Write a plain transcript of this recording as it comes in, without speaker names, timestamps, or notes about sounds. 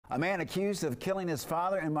A man accused of killing his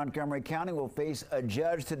father in Montgomery County will face a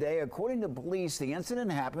judge today. According to police, the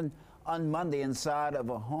incident happened on Monday inside of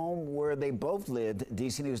a home where they both lived.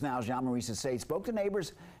 DC News Now's Jean-Marie Sissay spoke to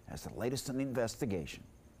neighbors as the latest in the investigation.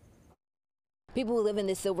 People who live in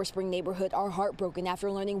this Silver Spring neighborhood are heartbroken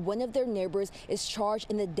after learning one of their neighbors is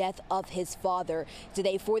charged in the death of his father.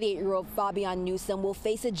 Today, 48-year-old Fabian Newsom will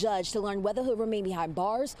face a judge to learn whether he'll remain behind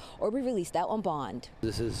bars or be released out on bond.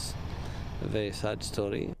 This is a very sad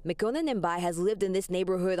story. Makona Nimbai has lived in this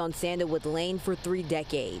neighborhood on Sandalwood Lane for 3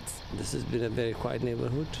 decades. This has been a very quiet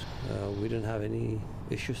neighborhood. We don't have any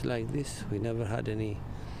issues like this. We never had any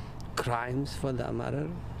crimes for that matter,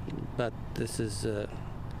 but this is a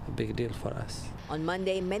big deal for us. On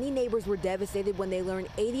Monday, many neighbors were devastated when they learned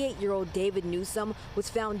 88-year-old David Newsom was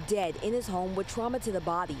found dead in his home with trauma to the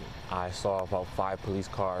body. I saw about 5 police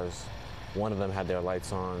cars. One of them had their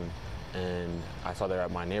lights on, and I saw they were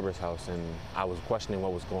at my neighbor's house, and I was questioning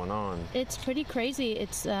what was going on. It's pretty crazy.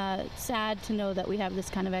 It's sad to know that we have this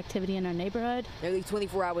kind of activity in our neighborhood. Nearly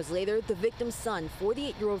 24 hours later, the victim's son,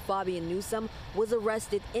 48-year-old Fabian Newsom, was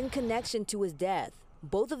arrested in connection to his death.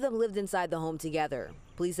 Both of them lived inside the home together.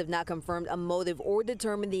 Police have not confirmed a motive or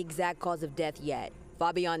determined the exact cause of death yet.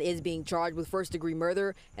 Fabian is being charged with first-degree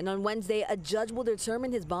murder, and on Wednesday, a judge will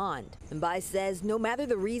determine his bond. Nimbai says no matter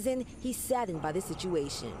the reason, he's saddened by the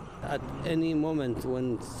situation. At any moment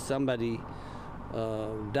when somebody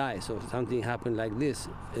dies or something happened like this,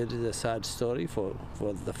 it is a sad story for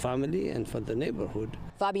the family and for the neighborhood.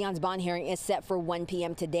 Fabian's bond hearing is set for 1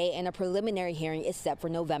 p.m. today, and a preliminary hearing is set for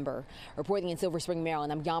November. Reporting in Silver Spring,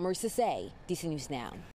 Maryland, I'm Jean-Marie Sissay, DC News Now.